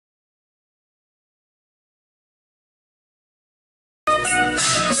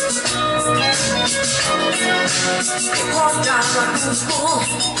Ekondara kuku,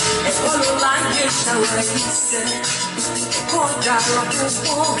 ekololanye tawayise. Ekondara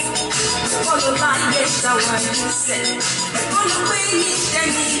kuku, ekololanye tawayise. Ekolubeni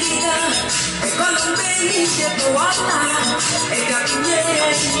deniliga, ekolubeni deboala. Ekakunye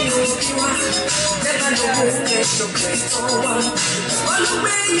ni obiwa, never know keto ketowa.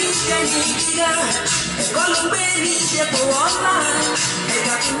 Ekolubeni deniliga, ekolubeni deboala.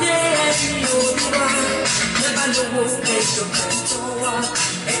 Ekakunye ni obiwa.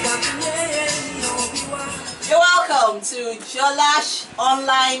 You're welcome to Jolash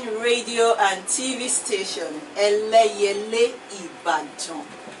Online Radio and TV Station, Eleyele Ibadan.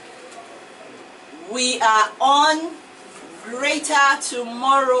 We are on Greater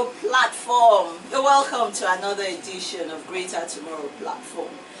Tomorrow Platform. You're welcome to another edition of Greater Tomorrow Platform.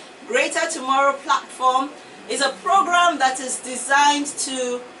 Greater Tomorrow Platform is a program that is designed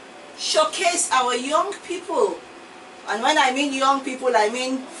to showcase our young people. And when I mean young people, I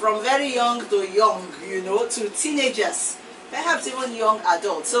mean from very young to young, you know, to teenagers, perhaps even young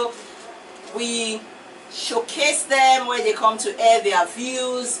adults. So we showcase them where they come to air their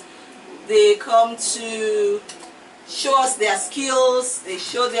views, they come to show us their skills, they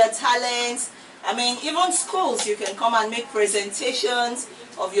show their talents. I mean, even schools, you can come and make presentations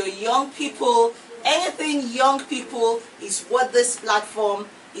of your young people. Anything young people is what this platform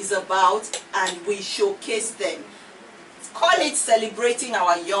is about, and we showcase them. Call it celebrating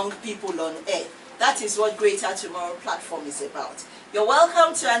our young people on air. That is what Greater Tomorrow Platform is about. You're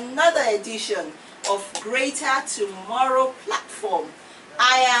welcome to another edition of Greater Tomorrow Platform.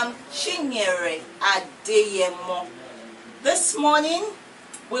 I am Chinyere Adeyemo. This morning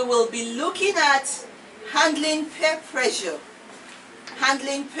we will be looking at handling peer pressure.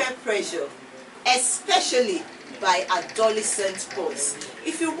 Handling peer pressure, especially by adolescent boys.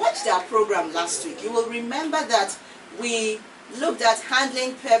 If you watched our program last week, you will remember that we looked at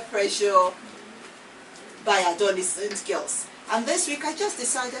handling peer pressure by adolescent girls. And this week I just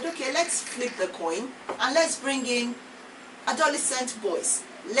decided, okay, let's flip the coin and let's bring in adolescent boys.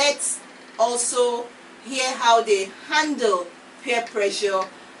 Let's also hear how they handle peer pressure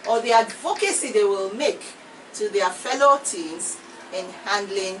or the advocacy they will make to their fellow teens in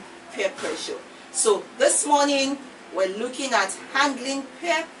handling peer pressure. So this morning we're looking at handling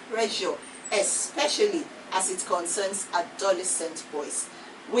peer pressure, especially as it concerns adolescent boys.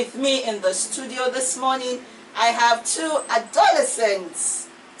 With me in the studio this morning, I have two adolescents,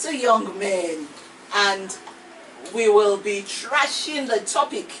 two young men, and we will be trashing the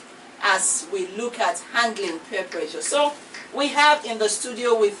topic as we look at handling peer pressure. So we have in the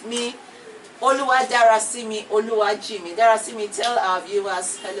studio with me Oluwadarasimi Oluwajimi. Darasimi, tell our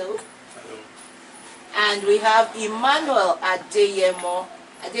viewers hello. And we have Emmanuel Adeyemo.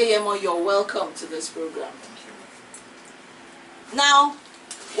 Adeyemo, you're welcome to this program. Thank you. Now,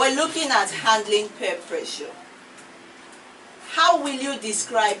 we're looking at handling peer pressure. How will you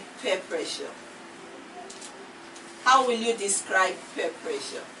describe peer pressure? How will you describe peer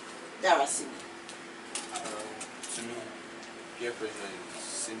pressure? Darasimi. To me, peer pressure is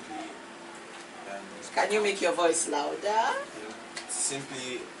simply... Can you make your voice louder?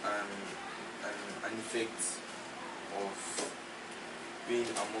 Simply an effect of being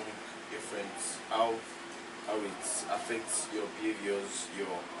among your friends, how it affects your behaviors,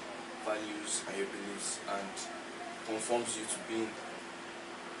 your values and your beliefs, and conforms you to being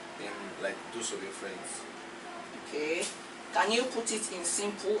like those of your friends. Okay. Can you put it in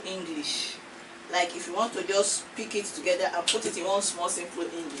simple English? Like if you want to just pick it together and put it in one small simple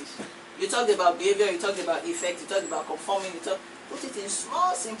English. You talked about behavior, you talked about effect, you talked about conforming, put it in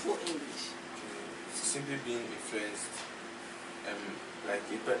small simple English. Simply being influenced, like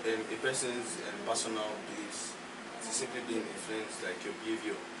a person's personal beliefs. It's simply being influenced, like your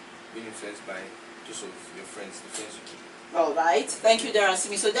behavior, being influenced by those of your friends, the friends you keep. All right, thank you,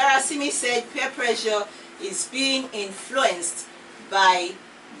 Darasimi. So Darasimi said peer pressure is being influenced by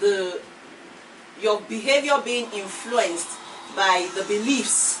your behavior being influenced by the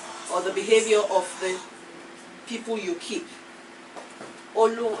beliefs or the behavior of the people you keep.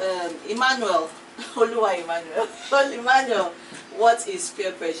 Emmanuel. Emmanuel, what is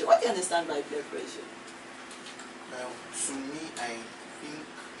peer pressure? What do you understand by peer pressure? Well, to me, I think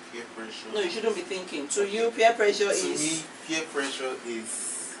peer pressure... No, you shouldn't be thinking. To you, peer pressure is... To me, peer pressure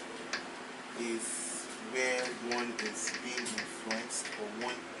is where one is being influenced or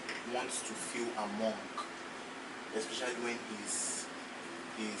one wants to feel among, especially when he's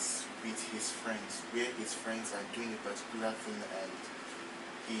with his friends, where his friends are doing a particular thing and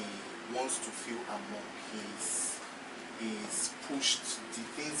he wants to feel among. He's pushed the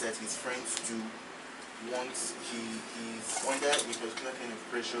things that his friends do. wants he's under a particular kind of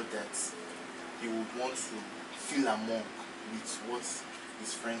pressure that he would want to feel among with what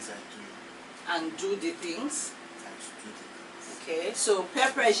his friends are doing And do the things. and to do the things. Okay, so peer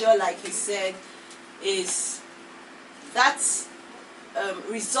pressure, like he said, is that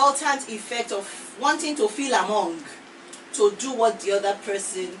resultant effect of wanting to feel among, to do what the other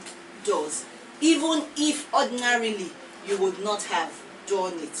person does, even if ordinarily you would not have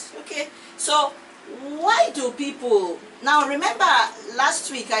done it. Okay, so why do people, now remember last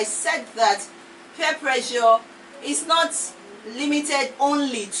week I said that peer pressure is not limited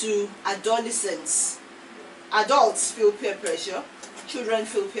only to adolescents. Adults feel peer pressure, children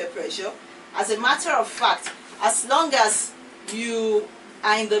feel peer pressure. As a matter of fact, as long as you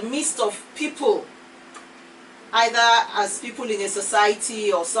are in the midst of people, either as people in a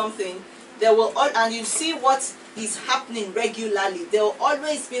society or something, there will and you see what is happening regularly, there will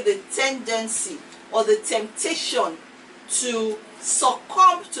always be the tendency or the temptation to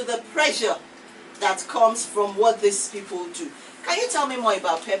succumb to the pressure that comes from what these people do. Can you tell me more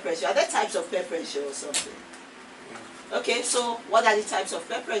about peer pressure? Are there types of peer pressure or something? Okay, so what are the types of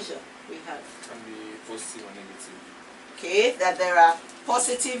peer pressure we have? It can be positive or negative. Okay, that there are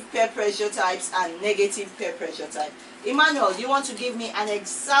positive peer pressure types and negative peer pressure type. Emmanuel, do you want to give me an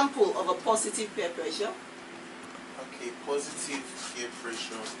example of a positive peer pressure? Okay, positive peer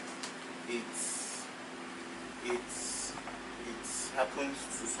pressure, it happens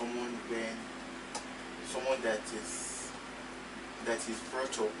to someone when someone that is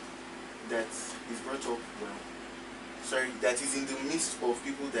brought up well, sorry, that is in the midst of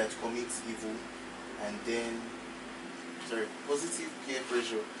people that commit evil, and then, sorry, positive peer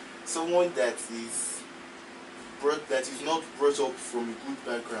pressure, someone that is not brought up from a good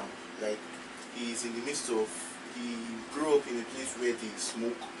background, like he is in the midst of, he grew up in a place where they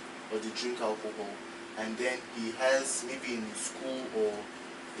smoke or they drink alcohol, and then he has, maybe in school or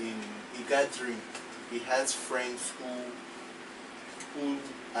in a gathering, he has friends who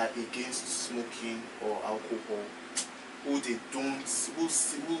are against smoking or alcohol, who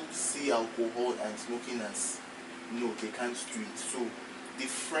see alcohol and smoking as, no, they can't do it. So the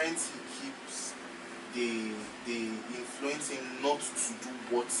friends he keeps, they influence him not to do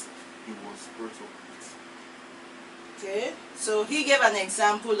what he was brought up with. Okay, so he gave an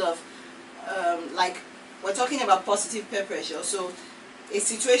example of, like, we're talking about positive peer pressure. So a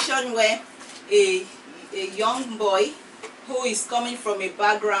situation where a young boy who is coming from a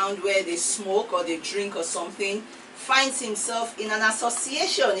background where they smoke or they drink or something finds himself in an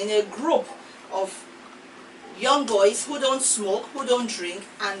association, in a group of young boys who don't smoke, who don't drink,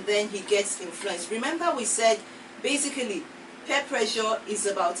 and then he gets influenced. Remember we said basically peer pressure is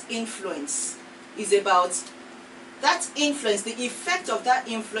about influence, is about that influence, the effect of that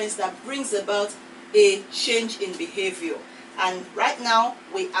influence that brings about a change in behavior. And right now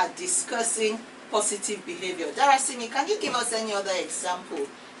we are discussing positive behavior. Darasimi, can you give us any other example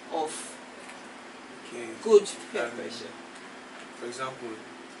of good peer pressure? For example,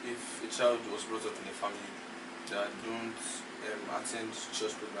 if a child was brought up in a family that don't attend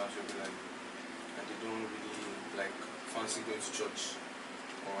church programs regularly, and they don't really like fancy going to church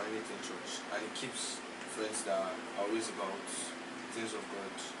or anything church, and he keeps friends that are always about things of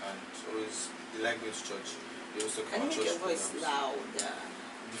God and always they like going to church, they also talk Can you about make church your voice programs. louder?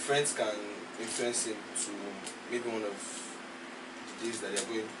 The friends can influence him to maybe one of the days that they are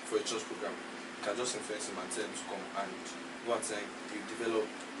going for a church program, can just influence him and tell him to come, and over time you develop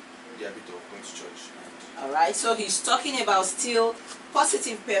the habit of going to church. Alright, so he's talking about still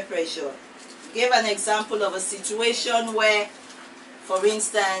positive peer pressure. He gave an example of a situation where, for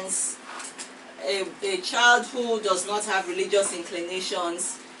instance, a child who does not have religious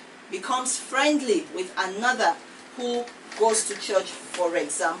inclinations becomes friendly with another who goes to church, for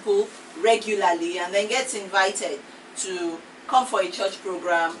example, regularly, and then gets invited to come for a church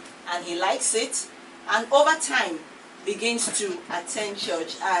program, and he likes it, and over time begins to attend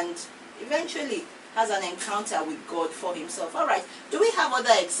church and eventually has an encounter with God for himself. All right, do we have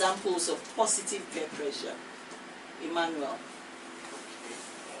other examples of positive peer pressure? Emmanuel.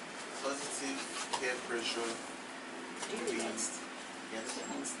 Positive peer pressure. You next.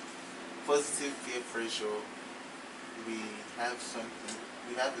 Yes. Positive peer pressure. We have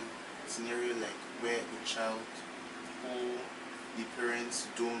a scenario like where a child who the parents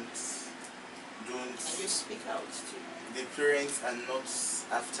don't You speak out too. the parents are not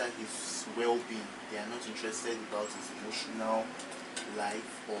after his well-being. They are not interested about his emotional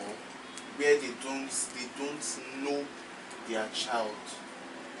life, or where they don't know their child.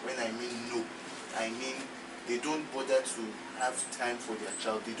 When I mean know, I mean they don't bother to have time for their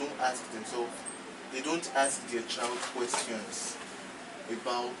child. They don't ask themselves, they don't ask their child questions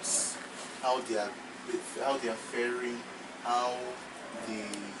about how they are faring, how they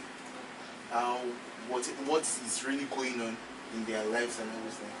how what is really going on in their lives and all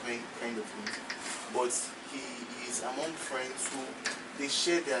those kind of things. But he is among friends who they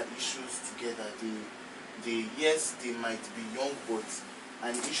share their issues together. They yes, they might be young, but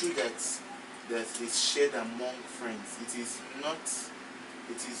an issue that is shared among friends, it is not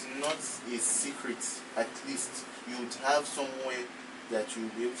a secret. At least you would have somewhere that you will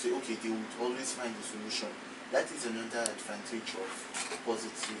be able to say, okay, they would always find a solution. That is another advantage of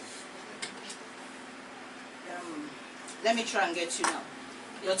positive. Let me try and get you now.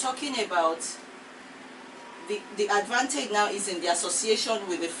 You're talking about the advantage now is in the association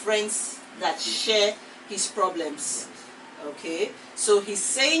with the friends that share his problems. Okay, so he's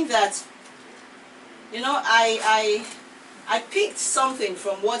saying that, you know, I picked something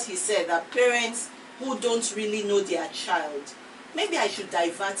from what he said, that parents who don't really know their child, maybe I should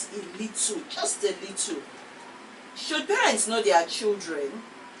divert a little, just a little. Should parents know their children?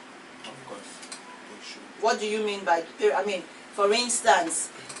 Of course, they should. What do you mean by, I mean, for instance,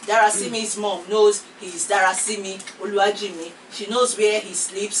 Darasimi's mom knows he's Darasimi Oluwajimi. She knows where he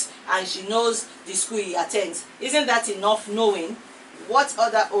sleeps and she knows the school he attends. Isn't that enough knowing? What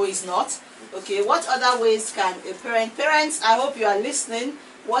other, oh, is not? Okay, what other ways can a parents, I hope you are listening,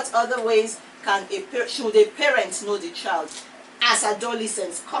 what other ways can should a parent know the child as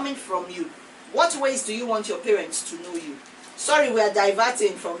adolescents coming from you? What ways do you want your parents to know you? Sorry, we are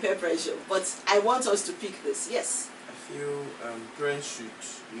diverting from peer pressure, but I want us to pick this. Yes. I feel parents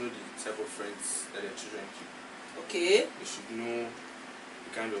should know the type of friends that their children keep. Okay. They should know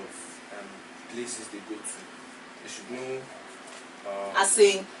the kind of places they go to. They should know. As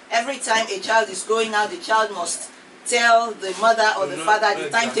in, every time a child is going out, the child must tell the mother or the father the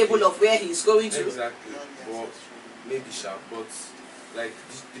timetable of where he is going to. Exactly. But maybe sharp. But like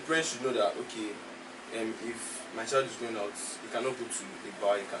the parents should know that, okay, if my child is going out, he cannot go to a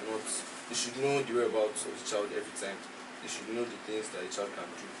bar. He cannot. They should know the whereabouts of the child every time. They should know the things that the child can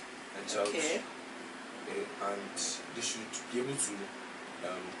do. And Okay. And they should be able to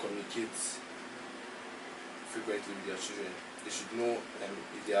communicate frequently with their children. They should know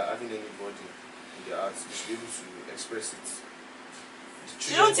if they are having any burden in their hearts. They should be able to express it.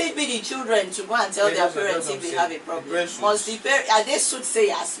 Shouldn't it be the children to go and tell their parents if they have a problem? Must the are they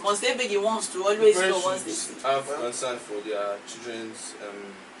soothsayers? Must they be the ones to always know once they see? Have concern for their children's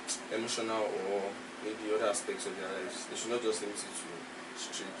emotional or maybe other aspects of their lives. They should not just limit it to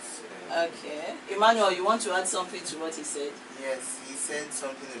streets. Okay. Emmanuel, you want to add something to what he said? Yes, he said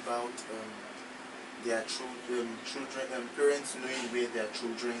something about their children, parents knowing where their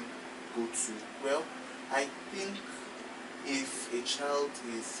children go to. Well, I think if a child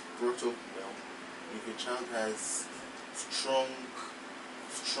is brought up well, if a child has strong,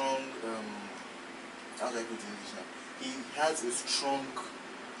 how do I put it in English now? He has a strong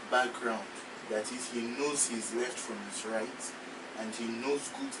background. That is, he knows his left from his right, and he knows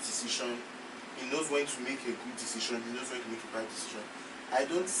good decision. He knows when to make a good decision. He knows when to make a bad decision. I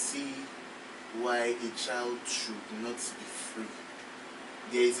don't see why a child should not be free.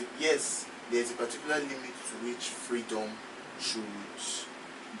 There is a particular limit to which freedom should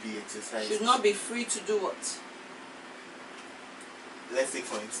be exercised. Should not be free to do what? Let's take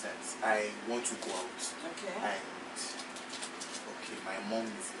for instance, I want to go out. Okay. And okay, my mom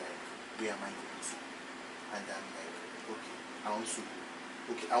is like, where am I going to? And I'm like, okay,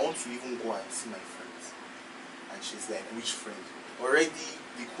 I want to even go and see my friends. And she's like, which friend? Already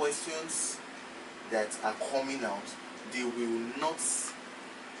the questions that are coming out, they will not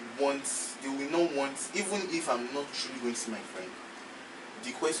want, even if I'm not truly going to see my friend,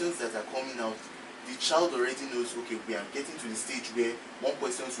 the questions that are coming out, the child already knows, okay, we are getting to the stage where more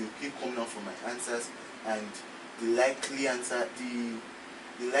questions will keep coming out from my answers, and the likely answer,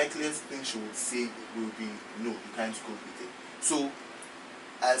 the likeliest thing she would say will be, no, you can't go with it. So,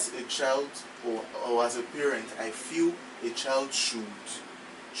 as a child or as a parent, I feel a child should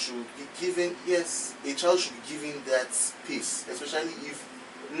be given, yes, a child should be given that space, especially if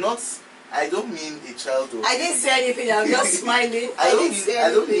not, I don't mean a child of, I didn't say anything, I'm just smiling. I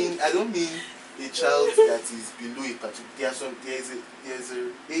don't mean a child that is below a particular, there's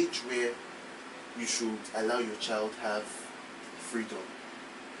a age where you should allow your child have freedom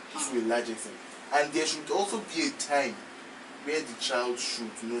to a large extent, and there should also be a time where the child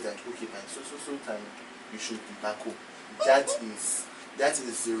should know that, okay, by so time you should be back home. That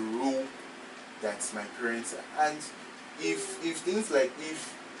is the rule that my parents are. And if things like,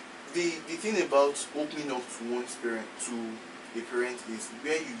 if the thing about opening up to one's parent, to a parent, is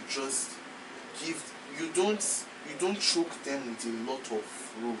where you just you don't choke them with a lot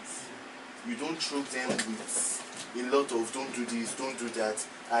of rules. You don't choke them with a lot of don't do this, don't do that.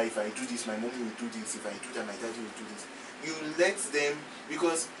 If I do this, my mommy will do this. If I do that, my daddy will do this. You let them,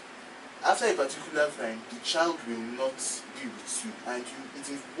 because after a particular time, the child will not be with you, and it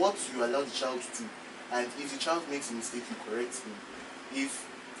is what you allow the child to do. And if the child makes a mistake, you correct him. If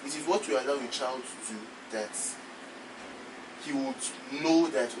it is what you allow the child to do, that he would know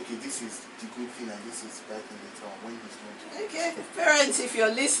that, okay, this is the good thing and this is bad thing later on when he's not. Okay, parents, if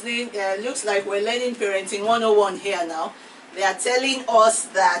you're listening, looks like we're learning parenting 101 here now. They are telling us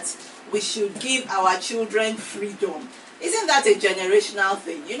that we should give our children freedom. Isn't that a generational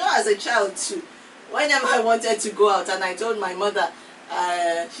thing? You know, as a child too, whenever I wanted to go out and I told my mother,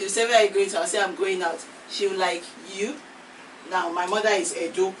 she'll say, where are you going to? I'll say, I'm going out. She'll like, you? Now, my mother is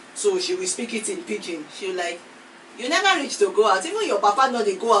Edo, so she will speak it in pidgin. She'll like, you never reach to go out. Even your papa know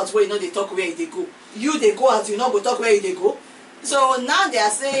they go out where you know they talk where they go. You they go out, you know go talk where they go. So now they are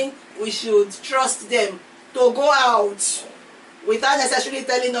saying we should trust them to go out without necessarily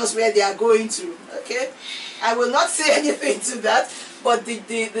telling us where they are going to. Okay? I will not say anything to that, but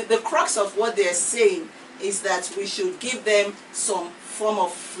the crux of what they are saying is that we should give them some form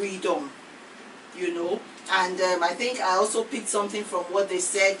of freedom, you know. And I think I also picked something from what they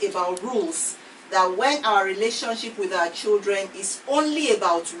said about rules. That when our relationship with our children is only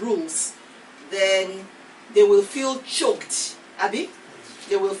about rules, then they will feel choked. Abi?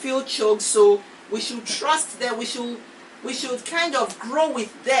 They will feel choked, so we should trust them. We should kind of grow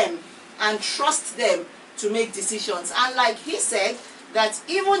with them and trust them to make decisions. And like he said, that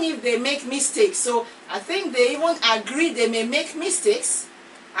even if they make mistakes, so I think they even agree they may make mistakes,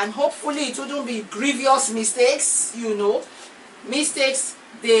 and hopefully it wouldn't be grievous mistakes, you know. Mistakes,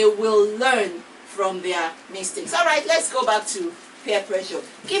 they will learn from their mistakes. All right, let's go back to peer pressure.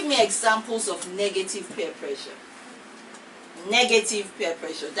 Give me examples of negative peer pressure. Negative peer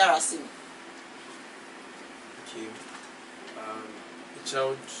pressure. Darasimi. Okay. A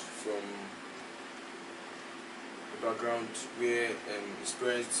child from a background where his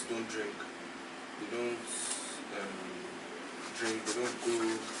parents don't drink, they don't drink, they don't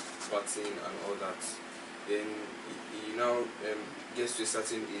go partying and all that. Then he now gets to a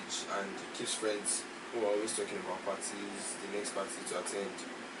certain age and keeps friends who are always talking about parties, the next party to attend.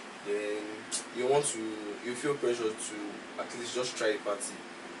 Then you feel pressure to at least just try a party,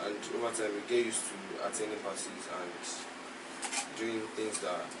 and over time you get used to attending parties and doing things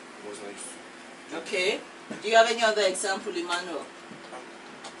that was not used to. Okay. Do you have any other example, Emmanuel?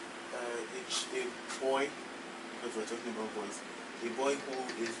 A boy, because we're talking about boys, a boy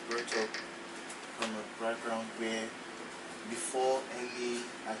who is brought up from a background where before any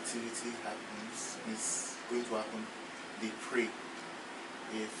activity happens, is going to happen, they pray.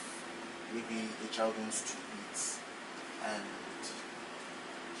 If maybe the child wants to eat and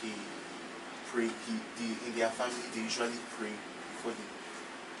he pray, in their family they usually pray before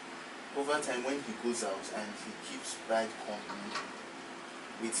they. Over time, when he goes out and he keeps bad company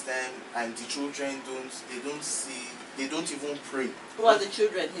with them, and the children they don't even pray. Who are the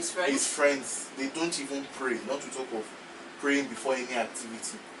children? His friends? His friends, they don't even pray, not to talk of praying before any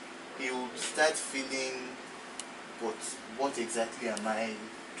activity. He will start feeling, but what exactly am I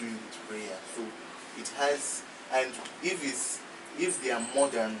doing with prayer? So it has, and if there are more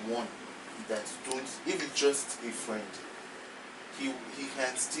than one that don't, if it's just a friend, he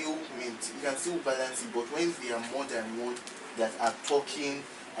can still balance it. But when there are more than one that are talking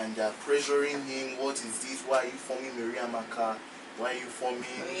and are pressuring him, what is this? Why are you forming Miriamaka? Why are you forming?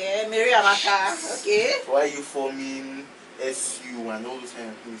 Yeah, Miriamaka. Okay. Why are you forming SU and all those kind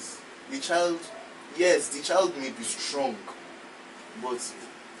of things? The child may be strong, but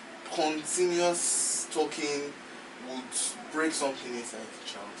continuous talking would break something inside the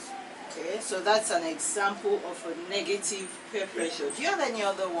child. Okay, so that's an example of a negative peer pressure. Do you have any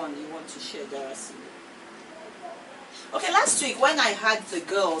other one you want to share, Darasimi? Okay, last week when I had the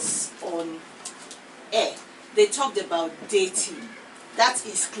girls on air, they talked about dating. That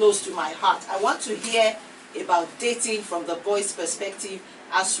is close to my heart. I want to hear about dating from the boys' perspective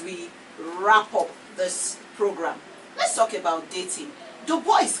as we wrap up this program. Let's talk about dating. Do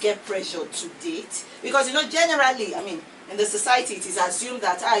boys get pressured to date? Because, you know, generally, I mean, in the society, it is assumed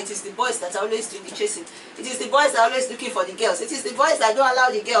that it is the boys that are always doing the chasing. It is the boys that are always looking for the girls. It is the boys that don't allow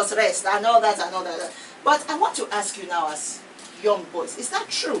the girls rest and all that and all that. But I want to ask you now as young boys, is that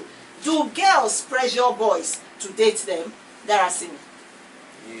true? Do girls pressure boys to date them? Darasimi?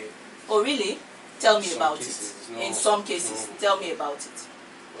 Yeah. Oh, really? Tell me Some about cases, it. no, In some cases, no. tell me about it.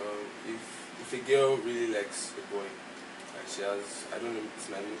 If a girl really likes a boy, like she has, I don't know,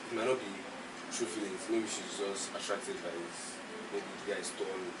 it might not be true feelings. Maybe she's just attracted by maybe the guy is tall,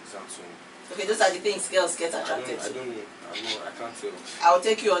 is handsome. Okay, those are the things girls get I attracted don't to. know. I can't tell. I'll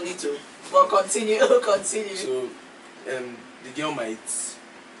take you on it too. But continue, continue. So the girl might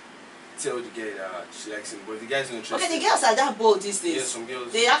tell the guy that she likes him, but the guy's not interested. Okay, the girls are that bold these days. Yes, some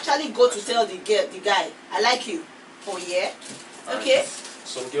girls. They actually go to tell the guy, I like you. Oh yeah? Okay. And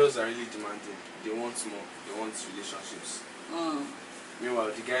some girls are really demanding. They want more. They want relationships.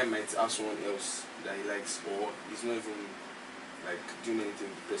 Meanwhile, the guy might have someone else that he likes, or he's not even like doing anything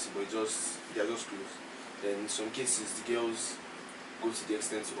with the person, but they are just close. Then in some cases, the girls go to the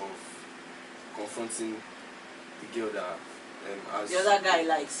extent of confronting the girl that has The other guy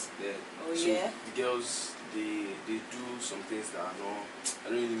likes. Yeah. Oh So yeah? the girls they do some things that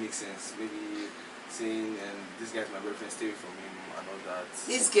don't really make sense. Maybe saying this guy's my boyfriend, stay away from him and all that.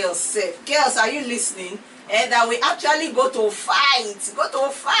 These girls say, girls, are you listening? And that we actually go to fight,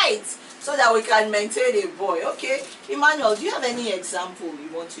 so that we can maintain a boy. Okay, Emmanuel, do you have any example you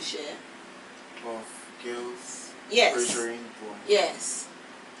want to share? Of girls Yes. pressuring boys. Yes.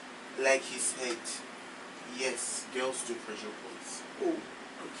 Like he said, yes, girls do pressure boys. Oh,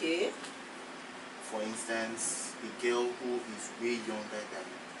 okay. For instance, a girl who is way younger than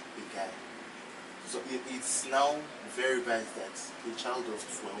a guy. So it's now very bad that a child of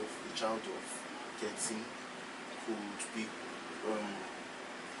 12, a child of 13 could be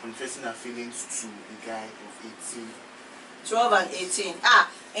confessing her feelings to a guy of 18. 12 and 18.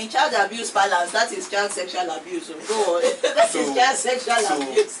 In child abuse balance, that is child sexual abuse. So go on. That is child sexual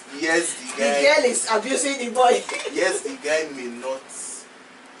abuse. Yes, The girl is abusing the boy. yes, the guy may not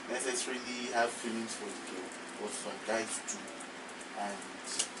necessarily have feelings for the girl, but some guys do. And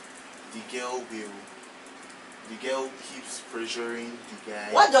the girl keeps pressuring the guy.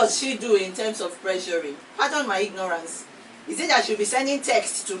 What does she do in terms of pressuring? Pardon my ignorance. Is it that she'll be sending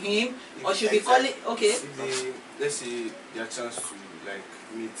text to him, or she'll be calling? Okay. If they, let's say their chance to like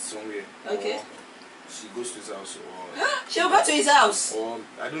meet somewhere. Okay. Or she goes to his house, or She'll go to his house. or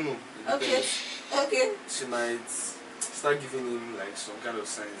I don't know. It Okay. depends. Okay. She might start giving him like some kind of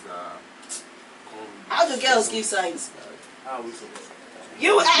signs that come. How do girls give signs? How are we supposed to?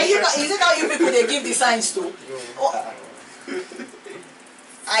 Is it not you people they give the signs to? Oh,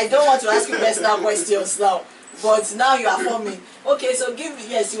 I don't want to ask you personal questions now, but now you are forming. Okay, so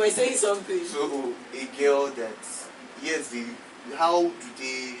yes, you were saying something. So a girl that yes, how do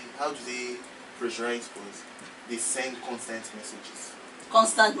they pressurize boys? They send constant messages.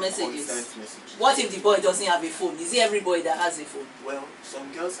 Constant messages. Constant messages. What if the boy doesn't have a phone? Is it every boy that has a phone? Well,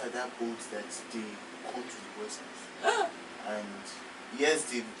 some girls are that bold that they come to the boy's house. And yes,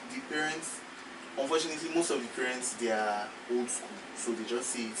 the parents, unfortunately, most of the parents, they are old school, so they just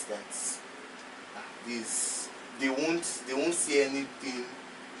see it that they won't see anything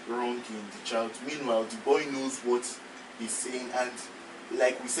wrong in the child. Meanwhile, the boy knows what he's saying, and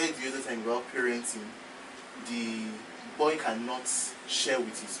like we said the other time about parenting, the boy cannot share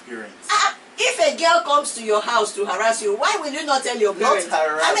with his parents. If a girl comes to your house to harass you, why will you not tell your parents?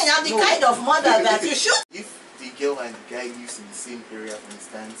 harass, I mean, I'm the no. kind of mother that you should. If the girl and the guy lives in the same area, for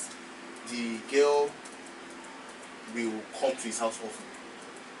instance, the girl will come to his house often.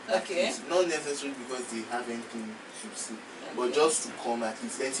 Okay. It's not necessarily because they have anything to see, but Okay. just to come at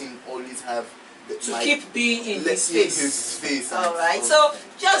least let him always have To keep being in let his him space. his space. All right. So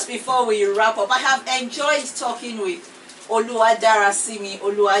just before we wrap up, I have enjoyed talking with Oluwadarasimi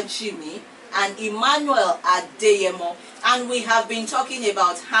Oluwajimi and Emmanuel Adeyemo, and we have been talking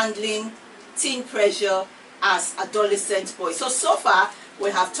about handling teen pressure as adolescent boys. So far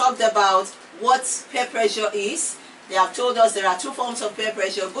we have talked about what peer pressure is. They have told us there are two forms of peer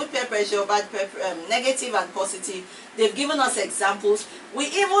pressure: good peer pressure, bad peer, negative and positive. They've given us examples. We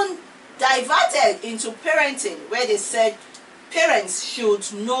even diverted into parenting, where they said parents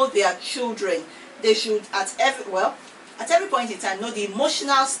should know their children. They should at every point in time know the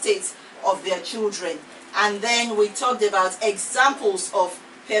emotional state of their children. And then we talked about examples of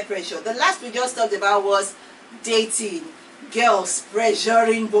peer pressure. The last we just talked about was dating, girls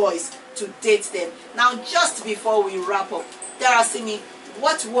pressuring boys to date them. Now, just before we wrap up, Darasimi,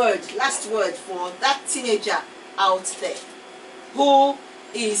 last word for that teenager out there who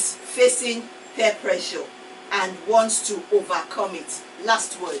is facing peer pressure and wants to overcome it?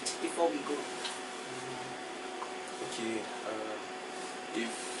 Last word before we go. Okay,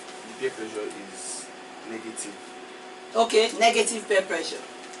 if the peer pressure is negative, Okay, negative peer pressure.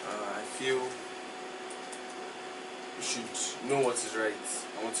 I feel you should know what is right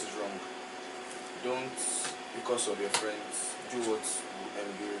and what is wrong. Don't, because of your friends, do what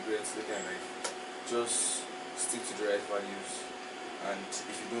you regret later in life. Just stick to the right values, and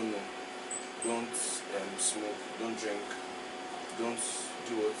if you don't know, don't smoke, don't drink, don't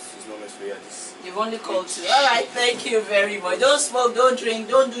do what is not meant for you at this You've only called age. two. Alright, thank you very much. Don't smoke, don't drink,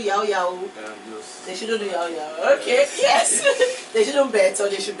 don't do yao yao. Just, They shouldn't do yao yao. Okay, yes. They shouldn't bet, or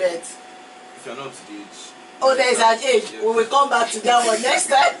they should bet. if you're not to the age. Oh, there is an age. Yeah. We will come back to that one next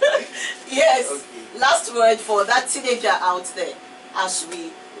time. Yes. Okay. Last word for that teenager out there as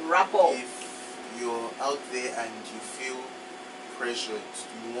we wrap up. If you're out there and you feel pressured,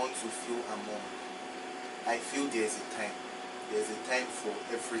 you want to feel among, I feel there's a time. There's a time for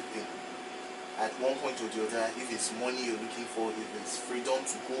everything. At one point or the other, if it's money you're looking for, if it's freedom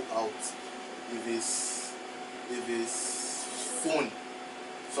to go out, if it's phone,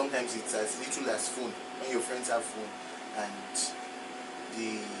 sometimes it's as little as phone. When your friends have phone, and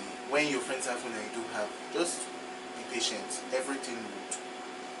when your friends have phone and you don't have, just be patient. Everything would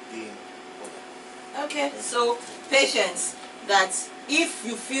be in order. Okay, so patience. That if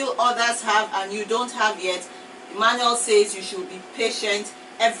you feel others have and you don't have yet, Emmanuel says you should be patient.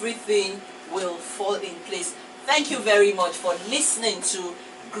 Everything will fall in place. Thank you very much for listening to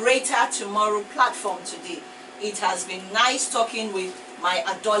Greater Tomorrow platform today. It has been nice talking with my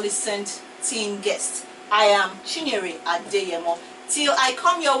adolescent teen guest. I am Chinyere Adeyemo. Till I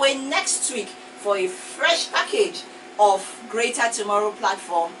come your way next week for a fresh package of Greater Tomorrow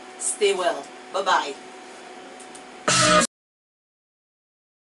platform. Stay well. Bye-bye.